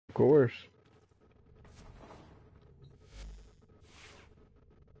course.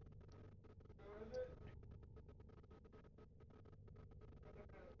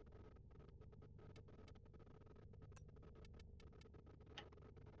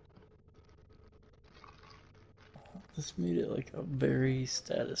 This made it like a very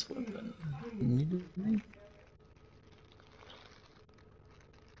status weapon. Immediately.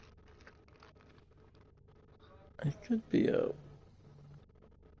 It could be a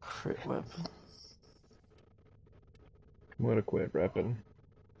crit weapon. What a quit weapon.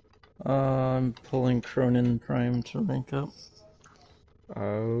 I'm pulling Cronin Prime to rank up.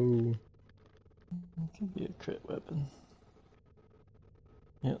 Oh. It could be a crit weapon.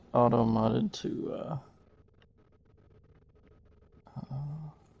 Yeah, auto modded to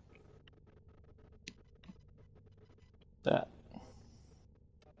that.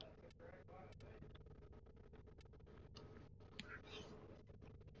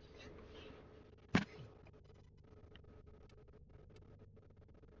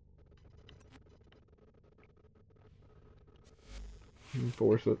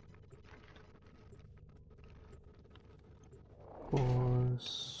 Force it.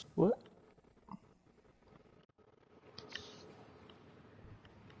 Force what?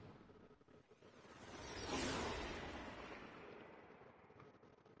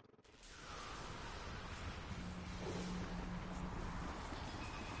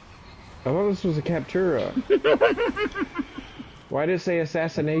 I thought this was a Captura. Why did it say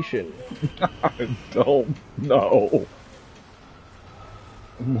assassination? I don't know.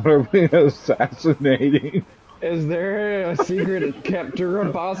 What are we assassinating? Is there a secret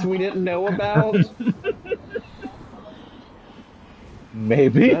Captura boss we didn't know about?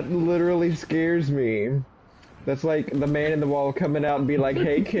 Maybe. That literally scares me. That's like the man in the wall coming out and be like,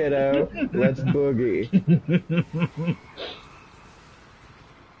 hey kiddo, let's boogie.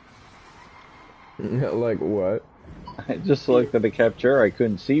 Like what? I just looked at the capture, I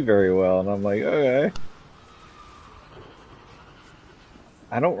couldn't see very well, and I'm like, okay.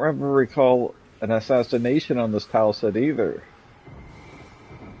 I don't recall an assassination on this tile set either.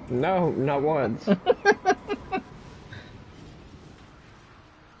 No, not once.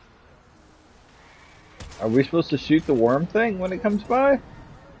 Are we supposed to shoot the worm thing when it comes by?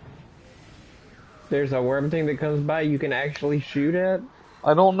 There's a worm thing that comes by you can actually shoot at?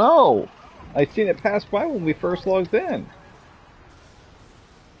 I don't know. I seen it pass by when we first logged in.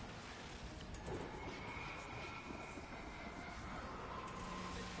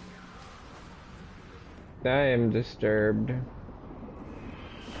 I am disturbed.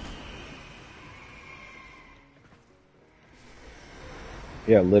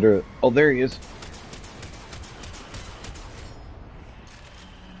 Yeah, literally. Oh, there he is.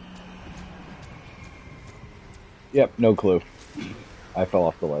 Yep, no clue. I fell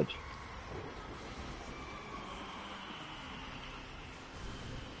off the ledge.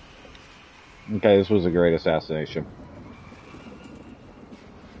 Okay, this was a great assassination.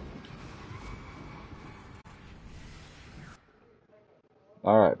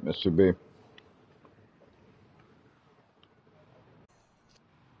 Alright, Mr. B.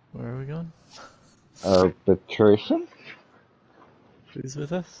 Where are we going? Arbitration? Who's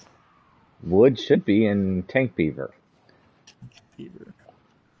with us? Wood should be in Tank Beaver. Beaver.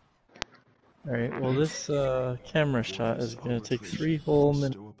 Alright, well this camera shot is going to take 3 whole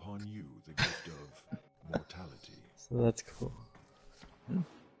minutes. So that's cool.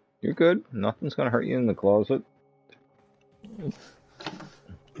 You're good. Nothing's gonna hurt you in the closet.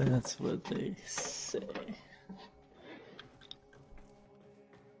 That's what they say.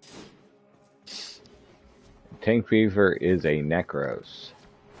 Tank Beaver is a Necros.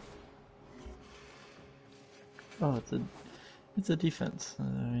 Oh, it's a defense. Let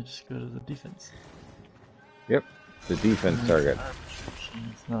me just go to the defense. Yep, the defense target.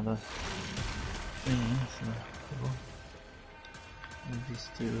 It's not a thing, so cool. I'll just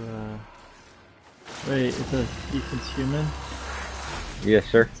do wait, it's a defense human? Yes,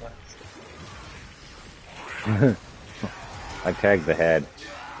 sir. I tagged the head.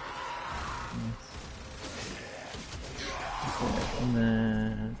 Okay, and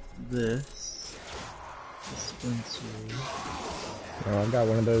then this dispensary. Oh, I've got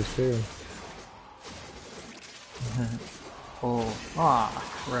one of those too. Oh,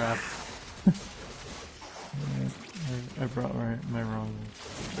 crap. I brought my wrong one.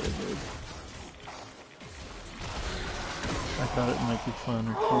 I thought it might be fun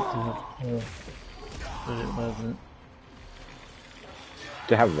or cute to have, but it wasn't.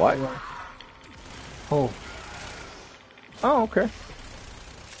 To have what? Oh. Oh, okay.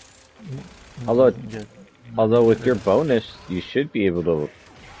 Although with your bonus, you should be able to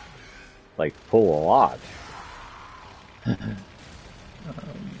like pull a lot. Don't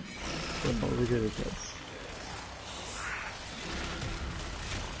know what we did with this.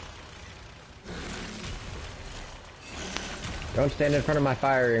 Don't stand in front of my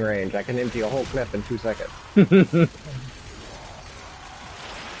firing range. I can empty a whole clip in 2 seconds.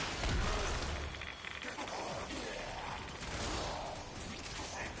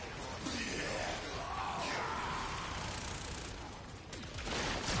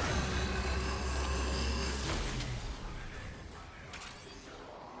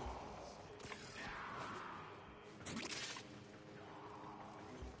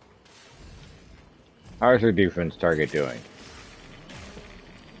 How's your defense target doing?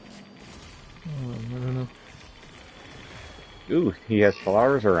 I don't know. Ooh, he has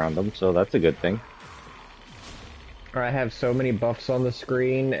flowers around him, so that's a good thing. I have so many buffs on the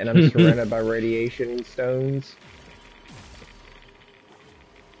screen, and I'm surrounded by radiation stones.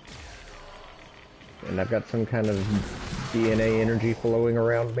 And I've got some kind of DNA energy flowing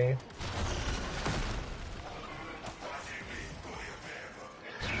around me.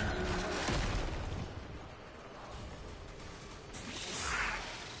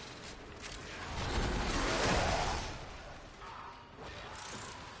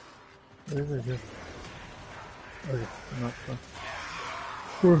 Where is it? Okay, not fun.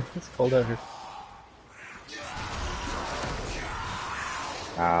 It's cold out here.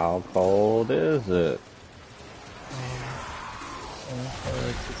 How cold is it? Probably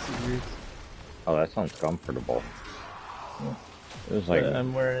like 60 degrees. Oh, that sounds comfortable. Yeah. It was like,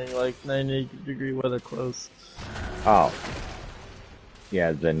 I'm wearing like 90-degree weather clothes. oh,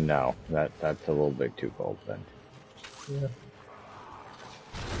 yeah. Then no, that's a little bit too cold then. Yeah.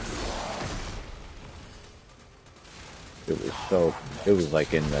 It was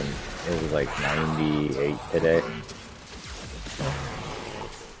like it was like 98 today.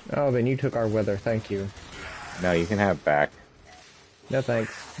 Oh, then you took our weather. Thank you. No, you can have it back. No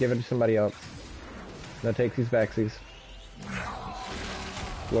thanks. Give it to somebody else. No takesies, backsies.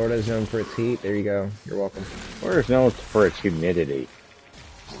 Florida is known for its heat. There you go. You're welcome. Where's known for its humidity?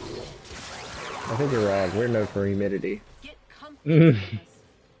 I think you're wrong. We're known for humidity.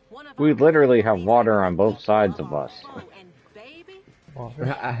 We literally have water on both sides of us.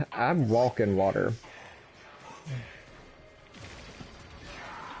 I'm walking water.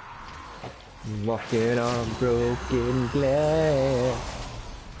 Walking on broken glass.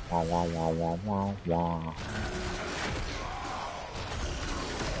 Wah, wah, wah, wah, wah, wah.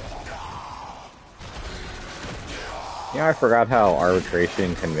 Yeah, I forgot how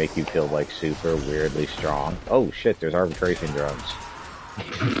arbitration can make you feel like super weirdly strong. Oh shit, there's arbitration drones.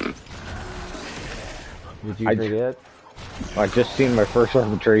 Did you forget? I just seen my first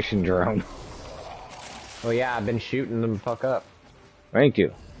arbitration drone. Oh yeah, I've been shooting them fuck up. Thank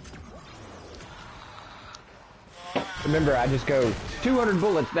you. Remember, I just go 200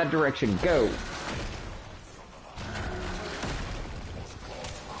 bullets that direction, go.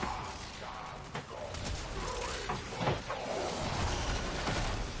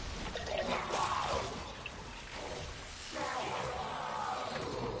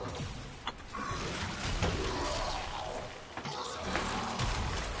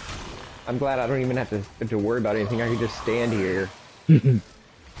 I'm glad I don't even have to worry about anything. I can just stand here.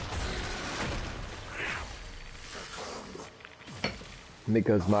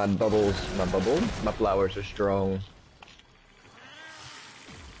 Because my flowers are strong.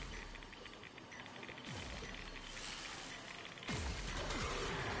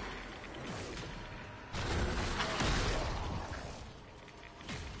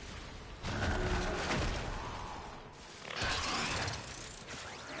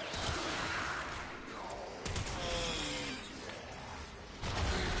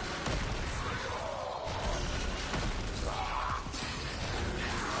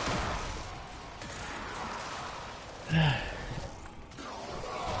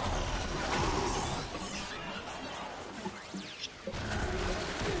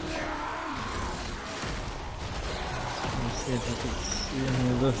 See if I can see any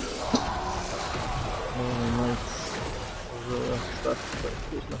of the northern lights or stuff, but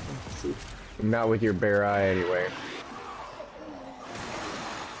there's nothing to see. Not with your bare eye, anyway.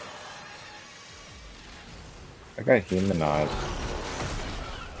 I got humanized.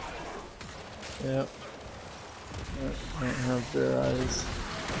 Yep. I don't have bare eyes.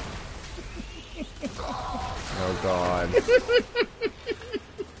 Oh god.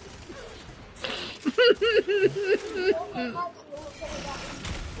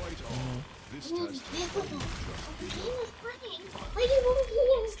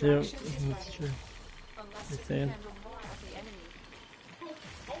 Yep, that's true. You're saying?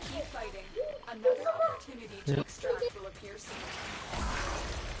 Activating. Another opportunity to extract will appear soon.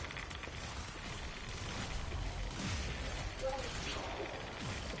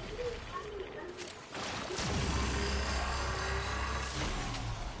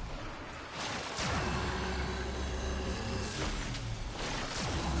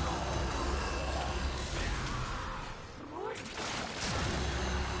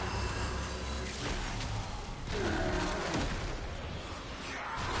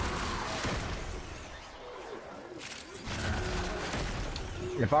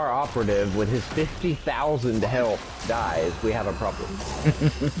 If our operative with his 50,000 health dies, we have a problem.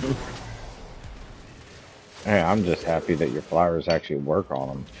 Hey, I'm just happy that your flowers actually work on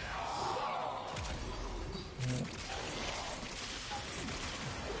them.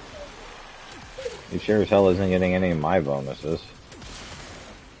 He sure as hell isn't getting any of my bonuses.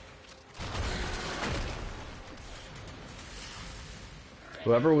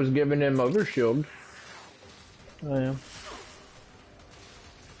 Whoever was giving him overshield. I am.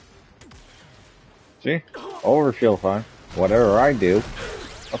 See? Overshield fine. Whatever I do.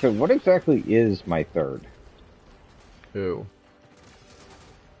 Okay, what exactly is my third? Who?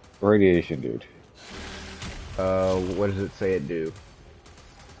 Radiation dude. What does it say it do?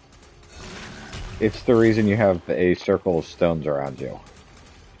 It's the reason you have a circle of stones around you.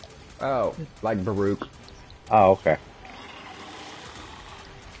 Oh, like Baruch. Oh, okay.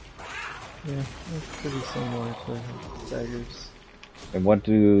 Yeah, it's pretty similar to daggers. And what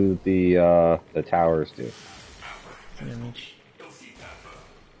do the towers do? Damage.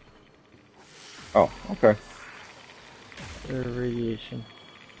 Oh, okay. They're radiation.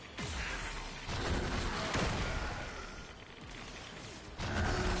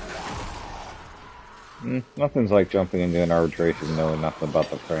 Nothing's like jumping into an arbitration knowing nothing about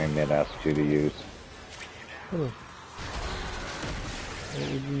the frame it asks you to use. Oh.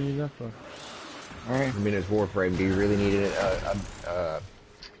 What would you need that for? Alright. I mean, it's Warframe. Do you really need a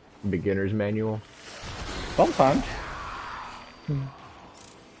beginner's manual? Sometimes.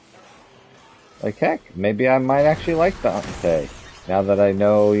 Like, heck, maybe I might actually like the Unpay. Now that I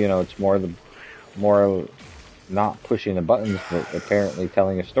know, you know, it's more not pushing the buttons, but apparently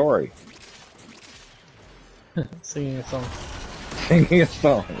telling a story. Singing a song. Singing a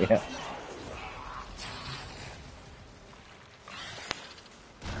song, yeah.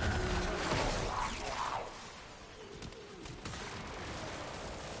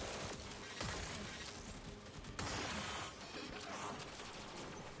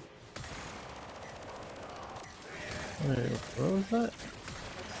 Wait, what was that?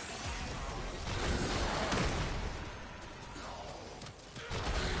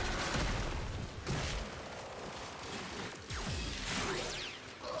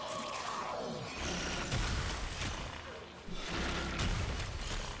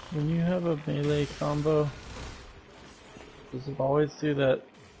 When you have a melee combo, does it always do that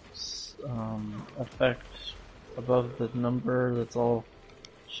effect above the number that's all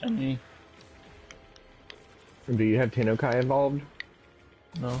shiny? Do you have Tennokai involved?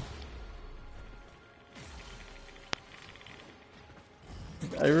 No.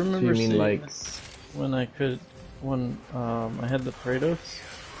 I remember mean, seeing like, this when I had the Kratos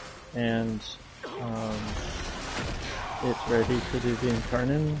and it's ready to do the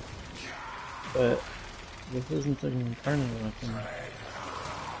Incarnate, but this isn't an Incarnate weapon.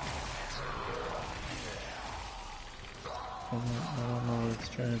 I don't know what it's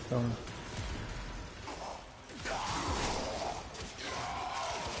trying to tell me.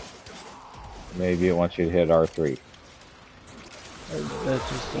 Maybe it wants you to hit R3. That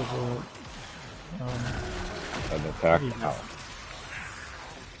just doesn't An attack. yeah.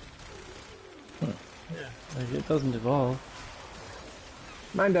 Yeah, like it doesn't evolve.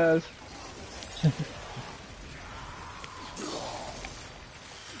 Mine does.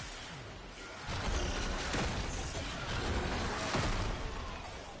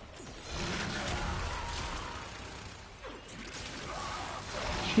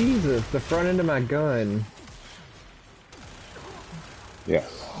 Jesus, the front end of my gun.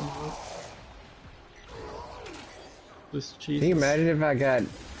 Yes. This Can you Jesus. imagine if I got,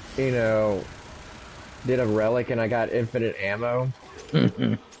 you know, did a relic and I got infinite ammo?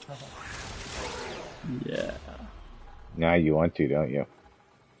 Yeah. Now you want to, don't you?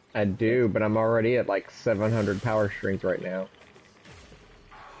 I do, but I'm already at like 700 power strength right now.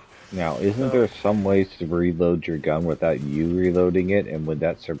 Now, isn't there some ways to reload your gun without you reloading it, and would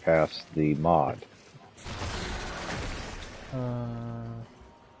that surpass the mod?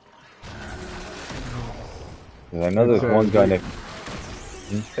 Because I know there's one gun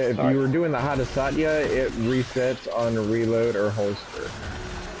If you were doing the Hadasatya, it resets on reload or holster.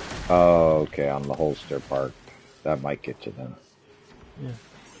 Oh, okay, on the holster part. That might get you then. Yeah.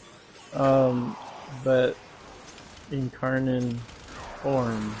 But Incarnate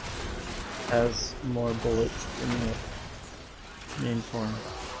form has more bullets than the main form.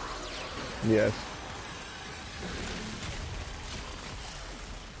 Yes.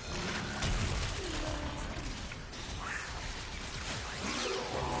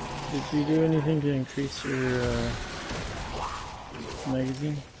 Did you do anything to increase your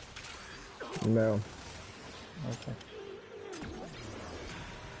magazine? No. Okay.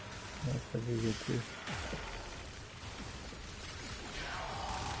 That's probably good too.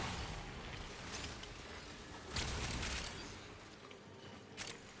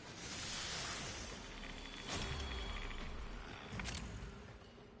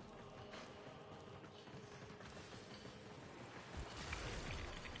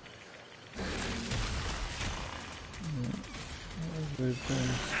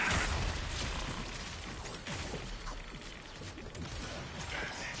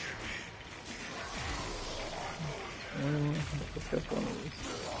 Pick up one of these.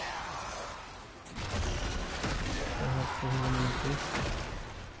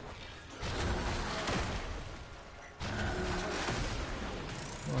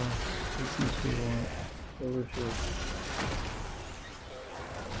 Wow, this is too long. Overshield.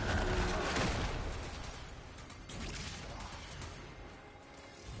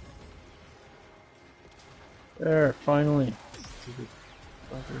 There, finally. Stupid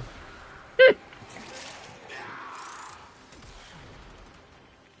fucker.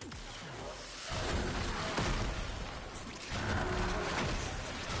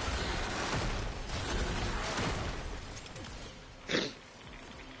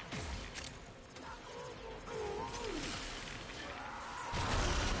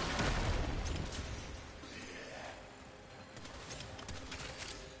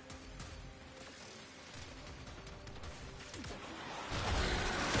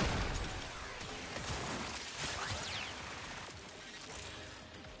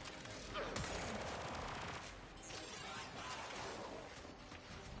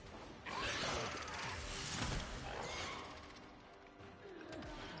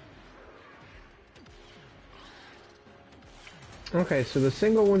 Okay, so the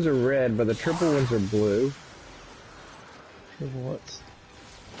single ones are red, but the triple ones are blue. Triple what?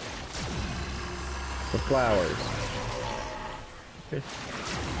 The flowers. Okay.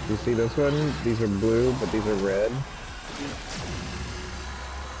 You see this one? These are blue, but these are red.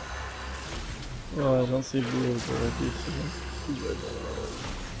 Well, I don't see blue, but I do see red.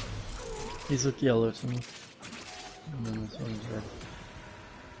 These look yellow to me. And then this one's red.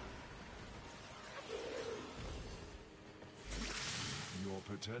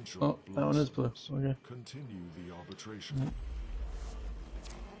 Oh, that one is blue. Okay. Continue the arbitration.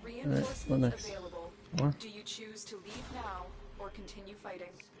 Reinforcements what next? available. What? Do you choose to leave now or continue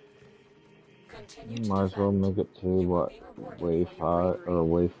fighting? Continue to Might as well defend. make it to You will what, be rewarded wave for your 5 bravery. or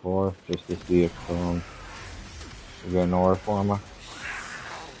wave 4, just to see if we get an ore former.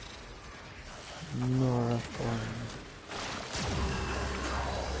 Nora form.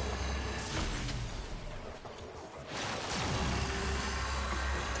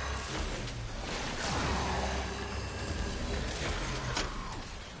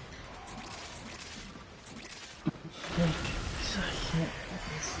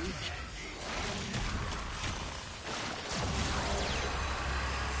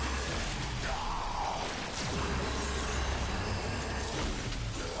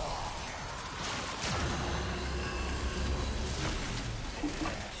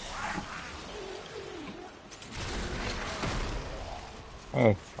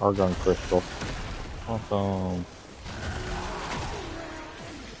 Hey, argon crystal. Awesome.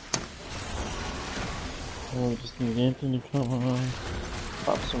 Oh, just need Anthony to come on,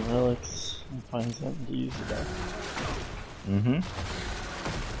 pop some relics, and find something to use it on. Mm-hmm.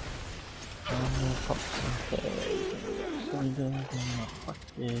 Pop some fuck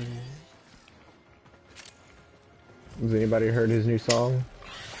yeah. Has anybody heard his new song?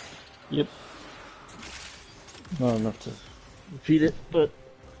 Yep. Not enough to repeat it, but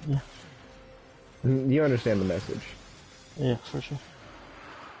yeah. You understand the message. Yeah, for sure.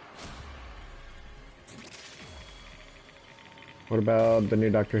 What about the new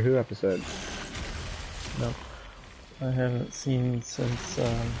Doctor Who episode? No. I haven't seen since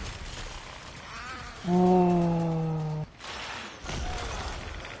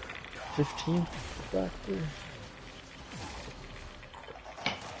 15th Doctor.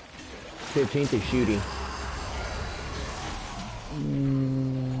 15th is shooting.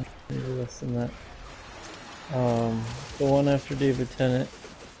 Maybe less than that. The one after David Tennant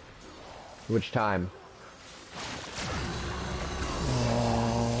Which time?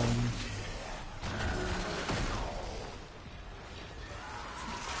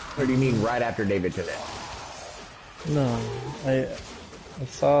 Or do you mean right after David Tennant? No, I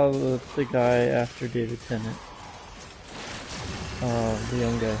saw the guy after David Tennant. The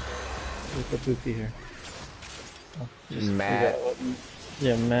young guy with the poofy hair. Oh, Matt.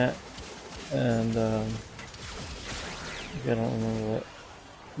 Yeah, Matt. And I don't remember what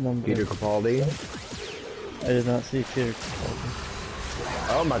number. Peter Capaldi. I did not see Peter Capaldi.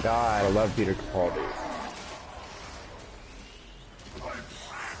 Oh my god, I love Peter Capaldi.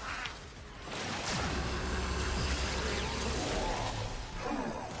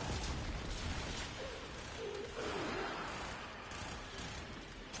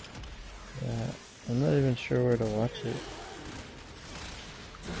 Yeah, I'm not even sure where to watch it.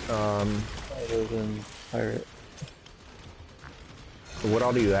 Other than Pirate. What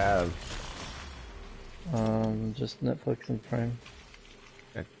all do you have? Just Netflix and Prime.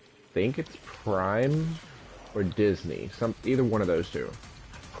 I think it's Prime or Disney. Either one of those two.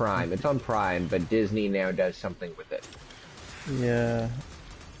 Prime. It's on Prime, but Disney now does something with it. Yeah.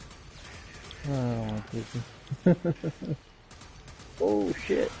 I don't want Disney. Oh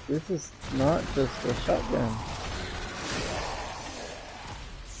shit, this is not just a shotgun.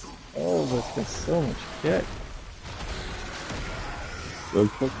 Oh, this got so much kick. Good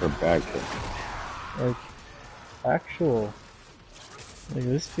kick or bad kick? Like, actual. Like,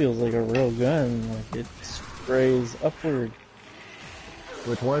 this feels like a real gun. Like, it sprays upward.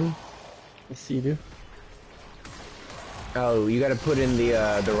 Which one? The Sea-Doo. Oh, you gotta put in the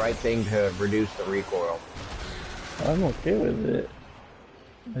right thing to reduce the recoil. I'm okay with it.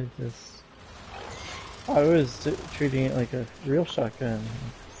 I was treating it like a real shotgun.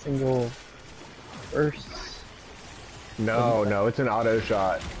 Single bursts. No, it's an auto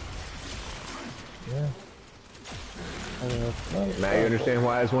shot. Yeah. Now you understand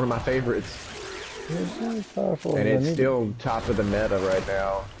why it's one of my favorites. It's very powerful. And it's still top of the meta right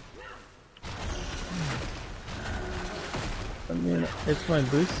now. I mean, it's my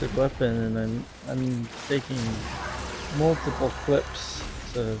boosted weapon, and I'm taking multiple clips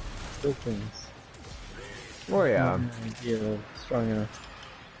to kill things. Oh yeah. Yeah, strong enough.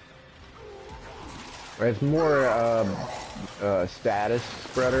 It's more status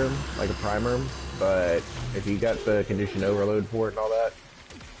spreader, like a primer, but if you got the condition overload for it and all that,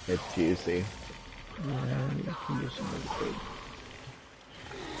 it's juicy. Yeah, the condition is good.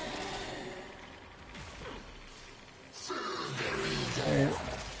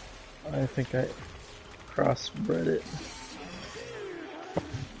 I think I crossbred it.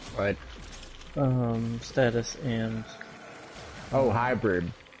 What? Status and... Oh,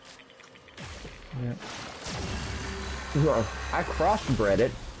 hybrid. Yeah. Well, I crossbred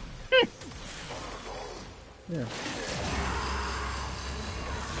it. Yeah.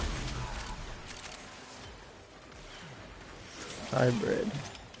 Hybrid.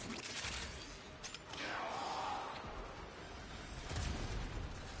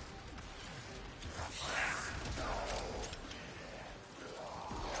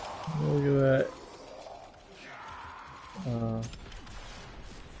 Look at that.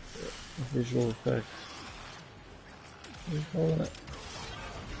 Visual effects. What do you call that?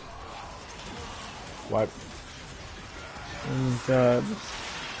 What? Oh god,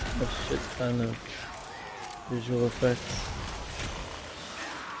 a shit ton of visual effects.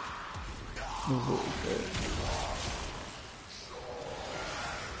 Visual effects.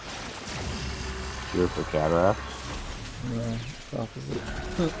 Cure for cataracts? No, it's opposite.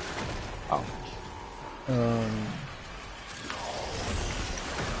 Oh.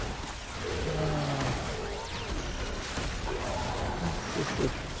 Just the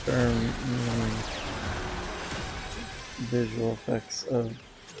term visual effects of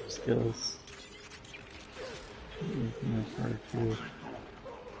skills. You can refer to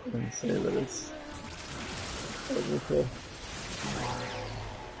and say that it's overkill.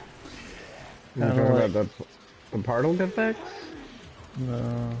 You're talking about the particle effects?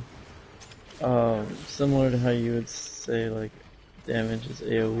 No. Similar to how you would say, like, damage is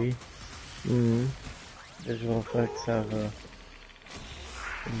AoE. Mm-hmm. Visual effects have a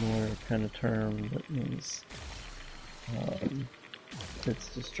more kind of term that means it's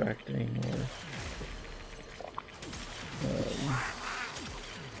distracting or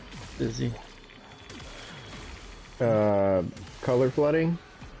busy. Color flooding?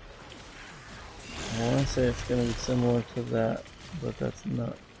 I want to say it's going to be similar to that, but that's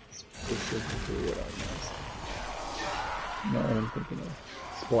not specifically what I'm asking. Not what I'm thinking of.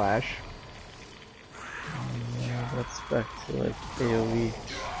 Splash. That's back to like AoE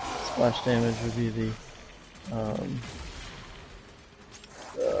splash damage would be the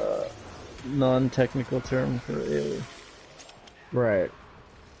non-technical term for AoE. Right.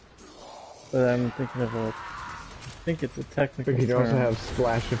 But I'm thinking of I think it's a technical But you can term. also have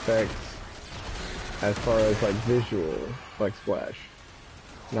splash effects as far as like visual, like splash,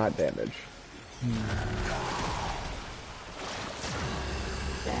 not damage.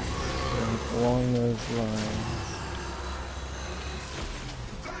 Along those lines.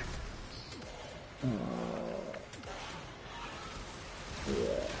 Yeah.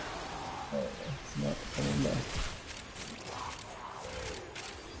 Oh, it's not coming back.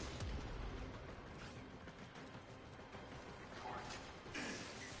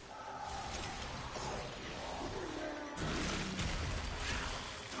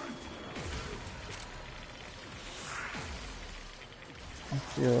 I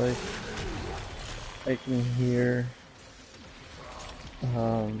feel like I can hear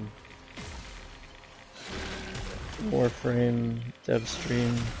Warframe dev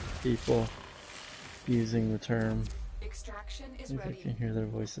stream people using the term. Extraction is I think I ready. can hear their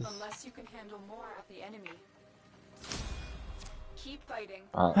voices. Unless you can handle more of the enemy. Keep fighting.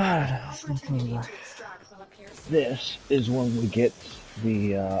 Something Opportunity like to extract will appear soon. this is when we get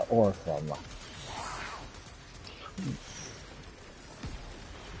the ore from.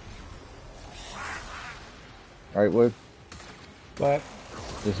 Right, Wood? But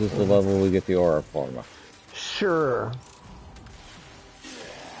This is the level we get the aura from. sure.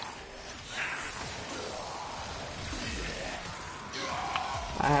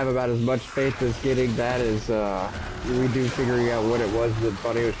 I have about as much faith as getting that as we do figuring out what it was that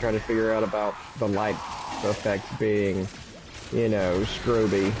Bunny was trying to figure out about the light effects being, you know,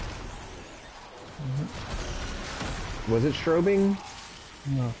 stroby. Was it strobing?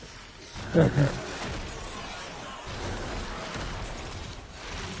 No. Okay.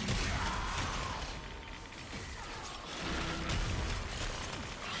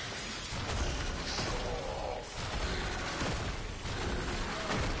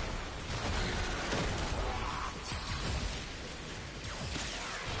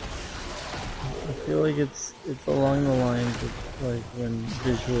 I feel like it's along the lines of like when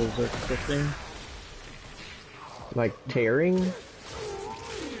visuals are clipping, Like tearing?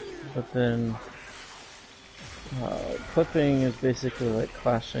 but then clipping is basically like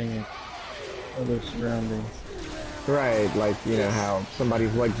clashing with other surroundings. Right, like, you know, how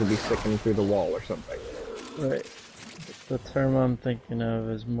somebody's legs will be sticking through the wall or something. Right. The term I'm thinking of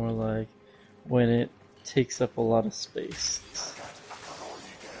is more like when it takes up a lot of space.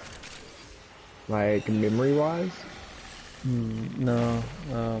 Like, memory-wise? No.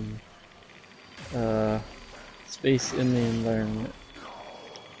 Space in the environment.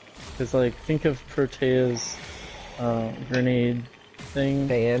 Because, like, think of Protea's grenade thing.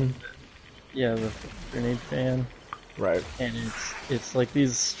 Fan? Yeah, the grenade fan. Right. And it's like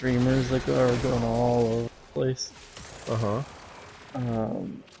these streamers that are going all over the place. Uh-huh.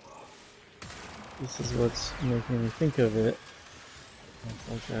 This is what's making me think of it. It's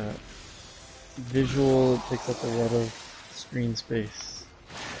like a visual that takes up a lot of screen space.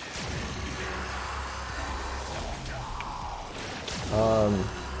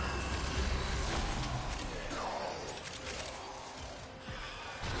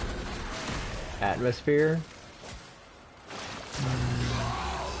 Atmosphere?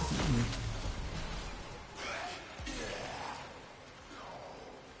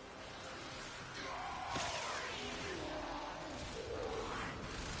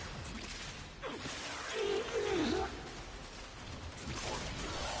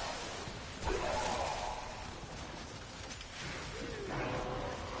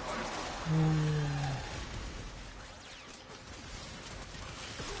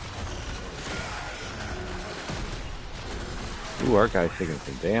 Ooh, our guy's taking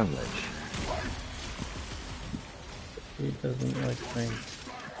some damage. He doesn't like things.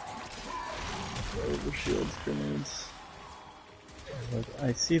 Overshields grenades. Like,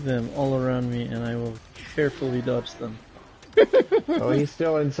 I see them all around me and I will carefully dodge them. Oh, he's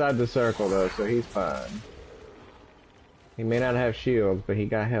still inside the circle, though, so he's fine. He may not have shields, but he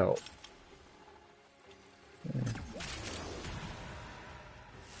got help. Yeah.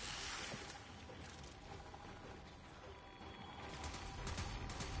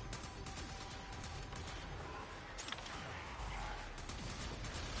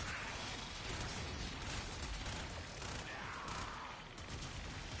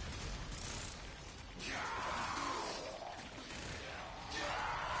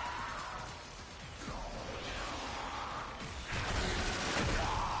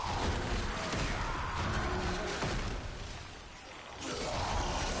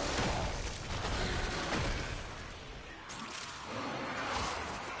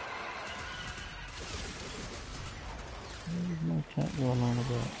 going on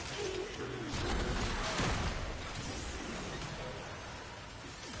about?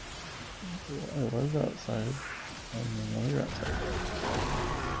 I was outside. I know you're outside.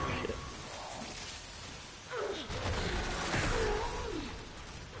 Shit.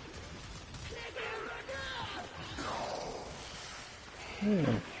 Hey,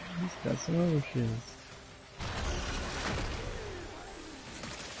 he's got some other shoes.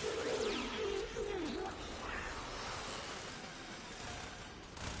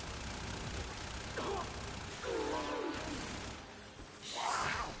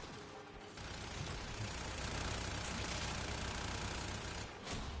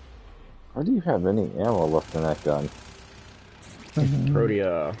 How do you have any ammo left in that gun?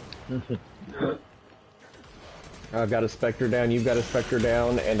 Protea. I've got a Spectre down, you've got a Spectre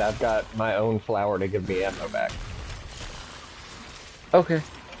down, and I've got my own flower to give me ammo back. Okay.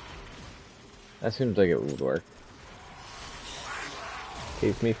 That seems like it would work.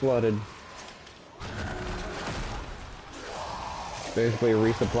 Keeps me flooded. Basically a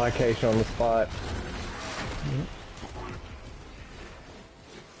resupplication on the spot.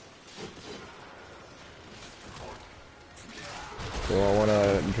 So I want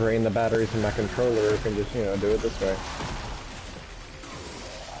to drain the batteries from my controller and just, you know, do it this way.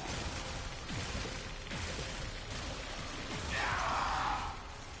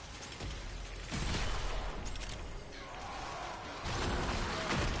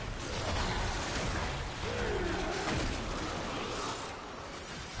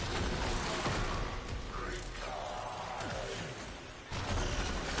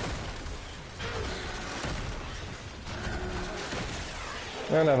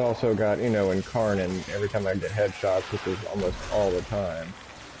 And I've also got, you know, Incarnate every time I get headshots, which is almost all the time.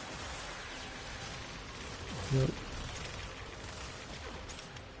 Yep.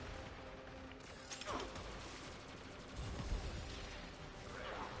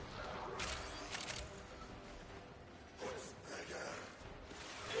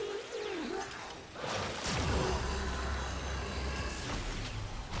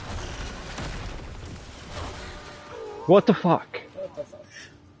 What the fuck?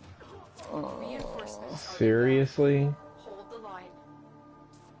 Reinforcements are Seriously? hold the line.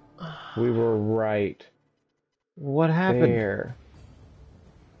 We were right What happened? there.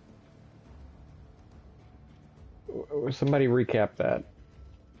 Somebody recap that.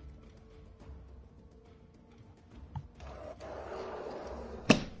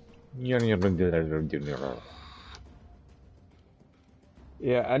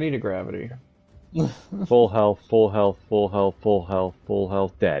 Yeah, I need a gravity. Full health, full health, full health, full health, full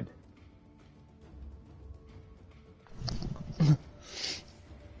health, dead.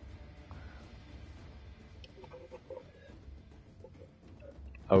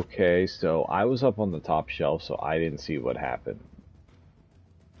 Okay, so I was up on the top shelf, so I didn't see what happened.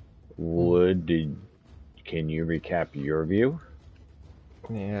 Can you recap your view?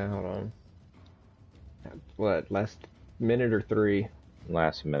 Yeah, hold on. What, last minute or 3?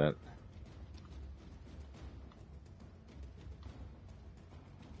 Last minute.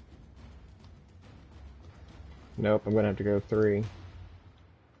 Nope, I'm gonna have to go 3.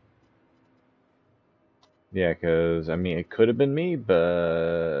 Yeah, because, I mean, it could have been me,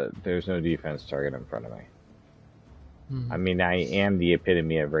 but there's no defense target in front of me. I mean, I am the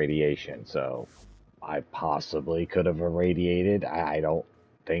epitome of radiation, so I possibly could have irradiated. I don't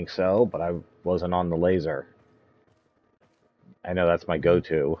think so, but I wasn't on the laser. I know that's my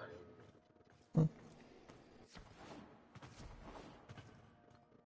go-to.